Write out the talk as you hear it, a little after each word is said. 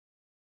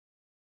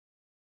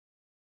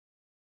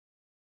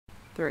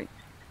3.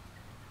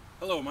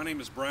 Hello, my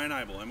name is Brian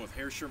Eybel. I'm with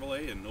Hare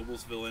Chevrolet in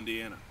Noblesville,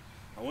 Indiana.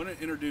 I want to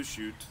introduce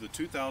you to the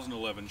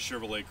 2011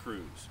 Chevrolet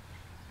Cruze.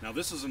 Now,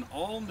 this is an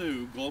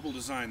all-new global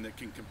design that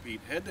can compete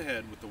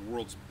head-to-head with the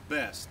world's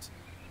best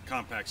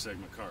compact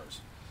segment cars.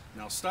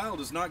 Now, style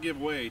does not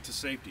give way to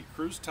safety.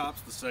 Cruze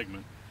tops the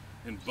segment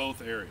in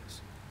both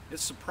areas.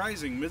 Its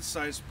surprising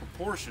mid-sized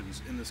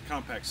proportions in this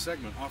compact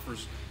segment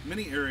offers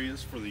many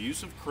areas for the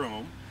use of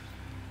chrome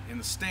and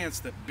the stance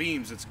that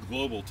beams its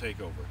global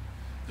takeover.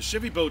 The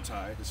Chevy bow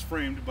tie is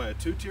framed by a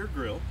two-tier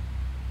grille,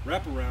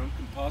 wraparound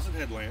composite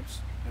headlamps,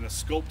 and a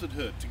sculpted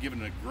hood to give it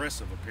an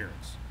aggressive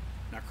appearance.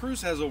 Now,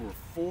 Cruze has over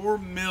 4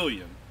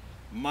 million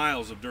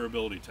miles of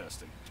durability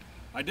testing.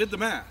 I did the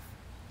math,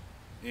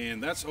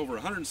 and that's over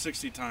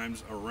 160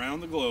 times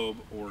around the globe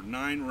or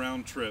 9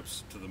 round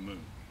trips to the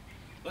moon.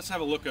 Let's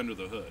have a look under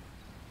the hood.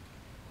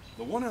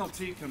 The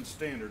 1LT comes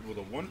standard with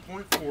a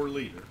 1.4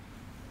 liter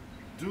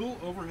dual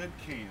overhead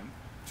cam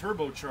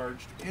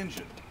turbocharged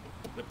engine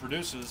that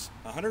produces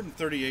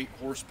 138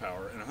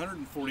 horsepower and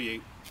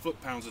 148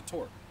 foot-pounds of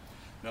torque.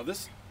 Now,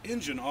 this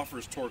engine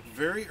offers torque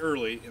very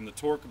early in the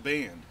torque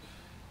band.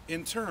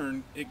 In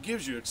turn, it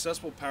gives you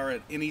accessible power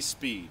at any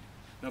speed.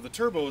 Now, the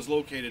turbo is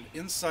located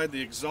inside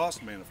the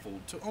exhaust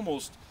manifold to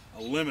almost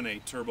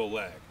eliminate turbo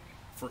lag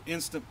for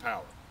instant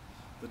power.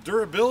 The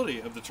durability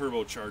of the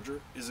turbocharger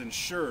is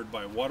ensured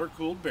by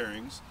water-cooled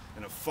bearings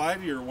and a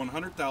 5-year,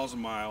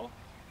 100,000-mile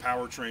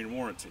powertrain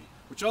warranty,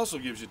 which also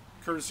gives you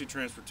courtesy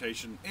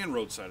transportation and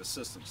roadside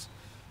assistance.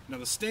 Now,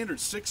 the standard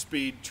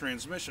 6-speed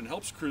transmission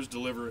helps Cruze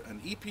deliver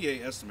an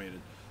EPA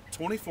estimated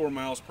 24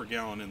 miles per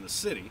gallon in the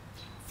city,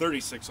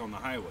 36 on the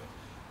highway.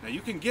 Now,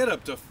 you can get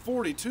up to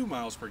 42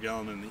 miles per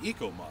gallon in the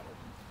Eco model.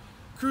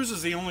 Cruze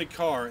is the only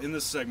car in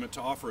this segment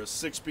to offer a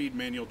 6-speed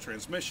manual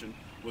transmission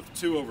with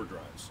 2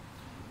 overdrives.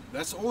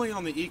 That's only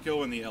on the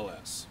Eco and the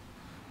LS.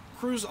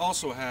 Cruze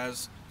also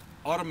has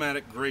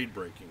automatic grade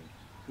braking,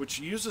 which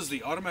uses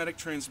the automatic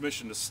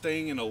transmission to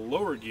staying in a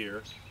lower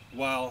gear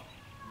while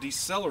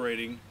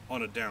decelerating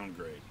on a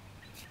downgrade.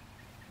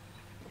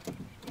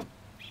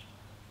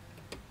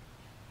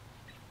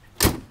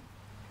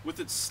 With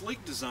its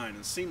sleek design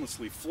and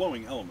seamlessly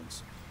flowing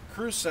elements,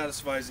 Cruze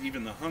satisfies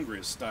even the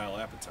hungriest style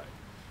appetite.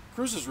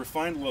 Cruze's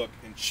refined look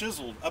and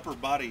chiseled upper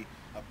body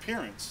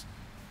appearance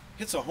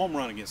hits a home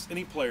run against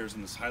any players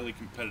in this highly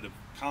competitive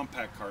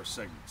compact car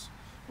segments.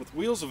 With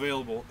wheels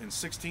available in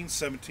 16,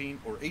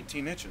 17, or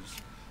 18 inches,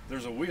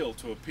 there's a wheel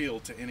to appeal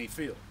to any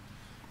field.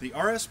 The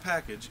RS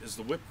package is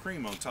the whipped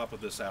cream on top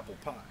of this apple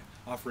pie,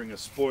 offering a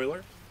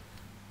spoiler,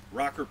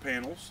 rocker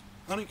panels,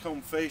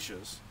 honeycomb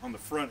fascias on the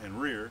front and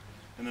rear,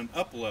 and an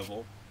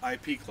up-level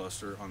IP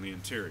cluster on the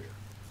interior.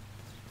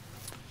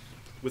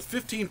 With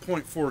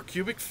 15.4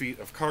 cubic feet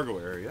of cargo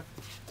area,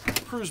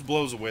 Cruze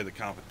blows away the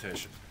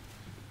competition.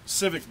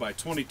 Civic by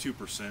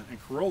 22% and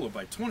Corolla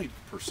by 20%.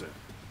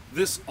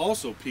 This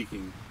also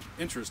piquing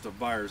interest of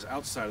buyers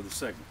outside of the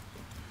segment.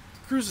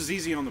 Cruze is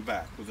easy on the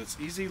back with its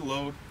easy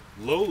load,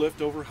 low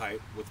lift over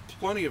height with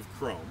plenty of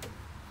chrome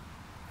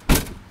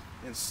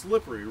and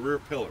slippery rear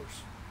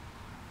pillars.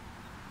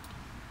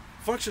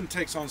 Function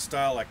takes on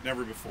style like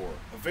never before.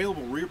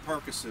 Available rear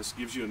park assist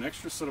gives you an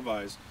extra set of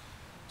eyes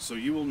so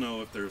you will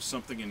know if there is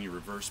something in your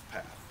reverse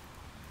path.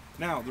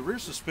 Now, the rear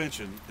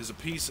suspension is a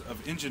piece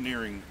of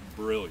engineering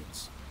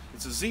brilliance.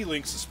 It's a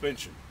Z-Link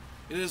suspension.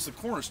 It is the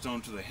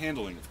cornerstone to the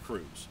handling of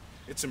Cruze.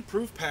 Its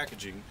improved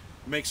packaging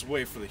makes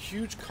way for the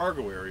huge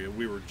cargo area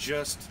we were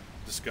just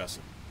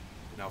discussing.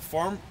 Now,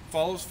 form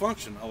follows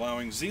function,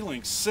 allowing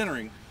Z-Link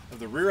centering of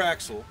the rear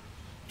axle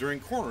during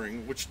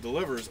cornering, which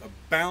delivers a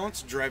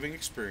balanced driving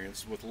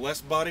experience with less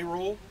body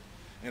roll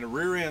and a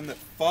rear end that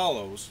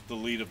follows the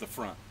lead of the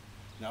front.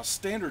 Now,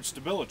 standard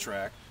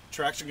StabiliTrak,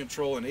 traction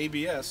control, and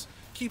ABS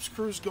keeps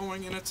Cruze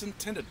going in its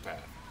intended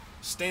path.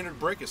 Standard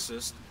brake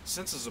assist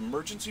senses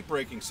emergency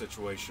braking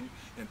situation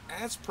and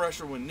adds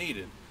pressure when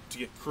needed to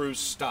get Cruze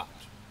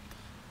stopped.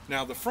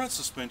 Now, the front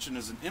suspension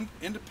is an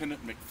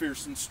independent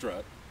McPherson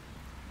strut,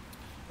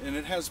 and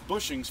it has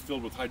bushings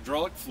filled with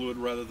hydraulic fluid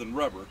rather than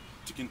rubber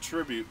to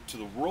contribute to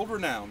the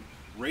world-renowned,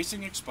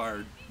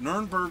 racing-expired,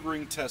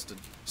 Nürburgring-tested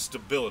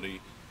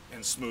stability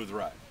and smooth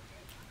ride.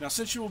 Now,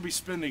 since you will be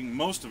spending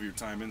most of your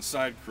time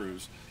inside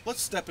Cruze,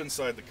 let's step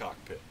inside the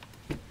cockpit.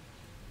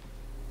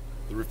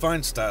 The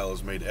refined style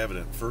is made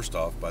evident first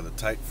off by the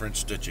tight French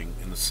stitching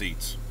in the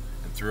seats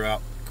and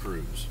throughout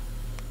Cruze.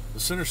 The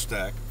center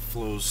stack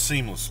flows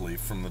seamlessly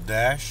from the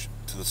dash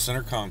to the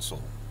center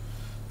console.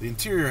 The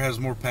interior has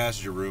more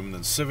passenger room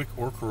than Civic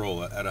or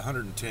Corolla at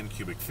 110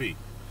 cubic feet.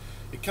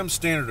 It comes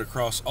standard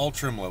across all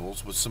trim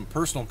levels with some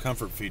personal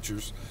comfort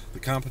features the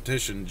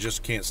competition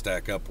just can't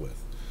stack up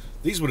with.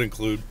 These would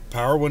include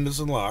power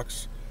windows and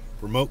locks,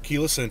 remote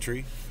keyless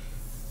entry,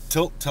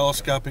 tilt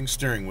telescoping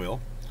steering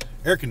wheel,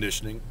 air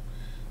conditioning,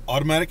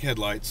 automatic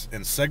headlights,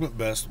 and segment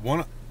best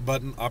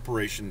one-button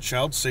operation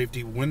child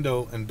safety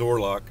window and door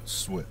lock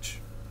switch.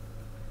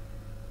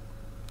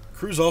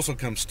 Cruze also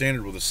comes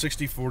standard with a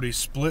 60/40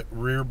 split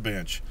rear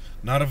bench,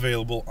 not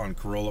available on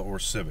Corolla or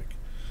Civic.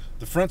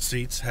 The front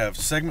seats have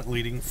segment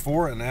leading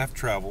fore and aft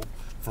travel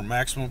for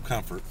maximum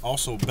comfort.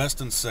 Also best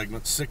in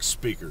segment 6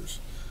 speakers.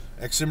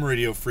 XM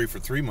radio free for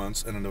 3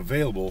 months and an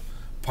available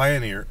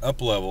Pioneer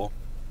up-level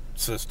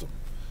system.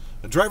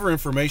 A driver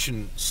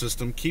information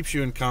system keeps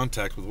you in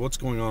contact with what's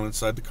going on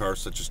inside the car,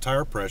 such as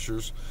tire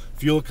pressures,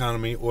 fuel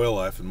economy, oil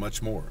life, and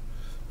much more.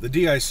 The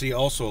DIC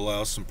also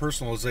allows some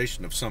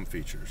personalization of some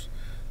features.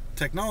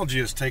 Technology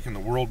has taken the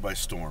world by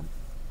storm,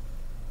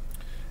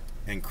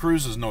 and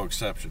Cruze is no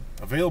exception.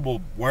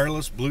 Available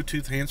wireless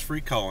Bluetooth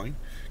hands-free calling,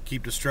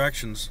 keep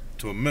distractions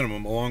to a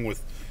minimum, along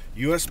with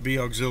USB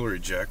auxiliary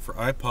jack for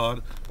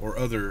iPod or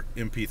other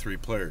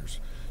MP3 players.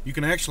 You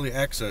can actually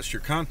access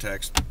your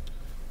contacts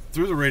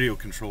through the radio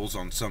controls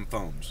on some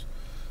phones.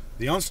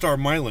 The OnStar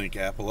MyLink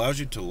app allows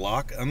you to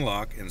lock,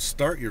 unlock, and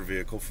start your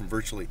vehicle from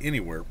virtually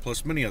anywhere,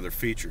 plus many other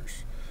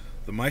features.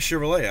 The My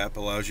Chevrolet app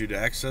allows you to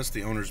access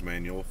the owner's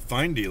manual,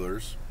 find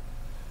dealers,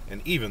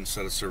 and even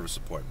set a service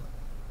appointment.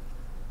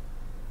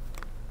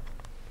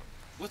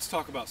 Let's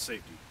talk about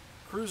safety.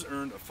 Cruze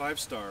earned a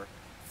 5-star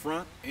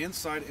front and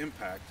side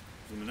impact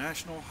from the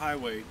National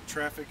Highway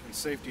Traffic and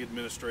Safety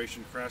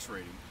Administration crash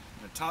rating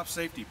and a top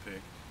safety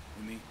pick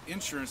in the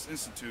Insurance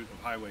Institute of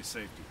Highway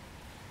Safety.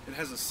 It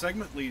has a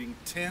segment-leading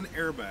 10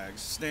 airbags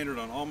standard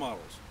on all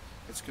models.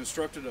 It's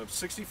constructed of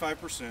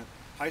 65%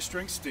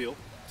 high-strength steel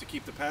to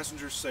keep the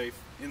passengers safe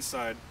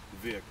inside the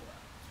vehicle.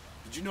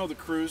 Did you know the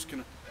Cruze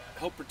can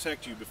help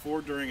protect you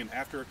before, during, and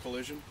after a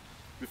collision?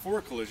 Before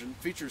a collision,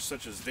 features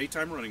such as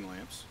daytime running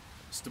lamps,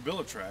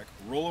 StabiliTrak,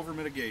 rollover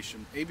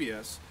mitigation,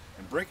 ABS,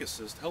 and brake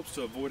assist helps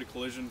to avoid a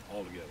collision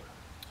altogether.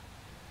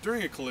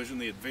 During a collision,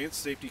 the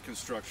advanced safety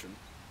construction,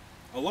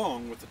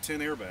 along with the 10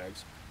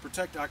 airbags,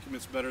 protect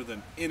occupants better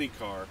than any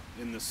car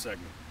in this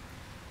segment.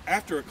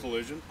 After a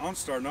collision,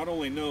 OnStar not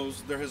only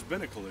knows there has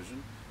been a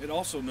collision, it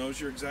also knows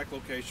your exact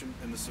location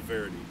and the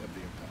severity of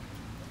the impact.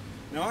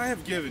 Now, I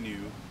have given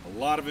you a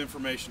lot of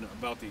information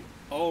about the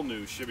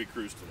all-new Chevy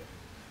Cruze today,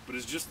 but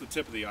it's just the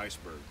tip of the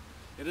iceberg.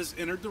 It has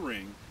entered the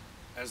ring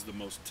as the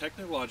most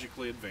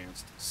technologically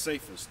advanced,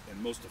 safest,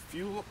 and most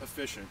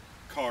fuel-efficient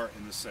car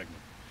in the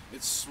segment.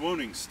 Its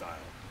swooning style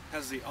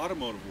has the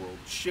automotive world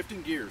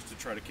shifting gears to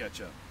try to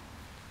catch up.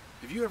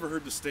 Have you ever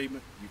heard the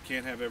statement, "You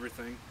can't have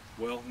everything"?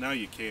 Well, now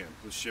you can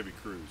with Chevy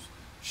Cruze.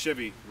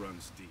 Chevy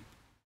runs deep.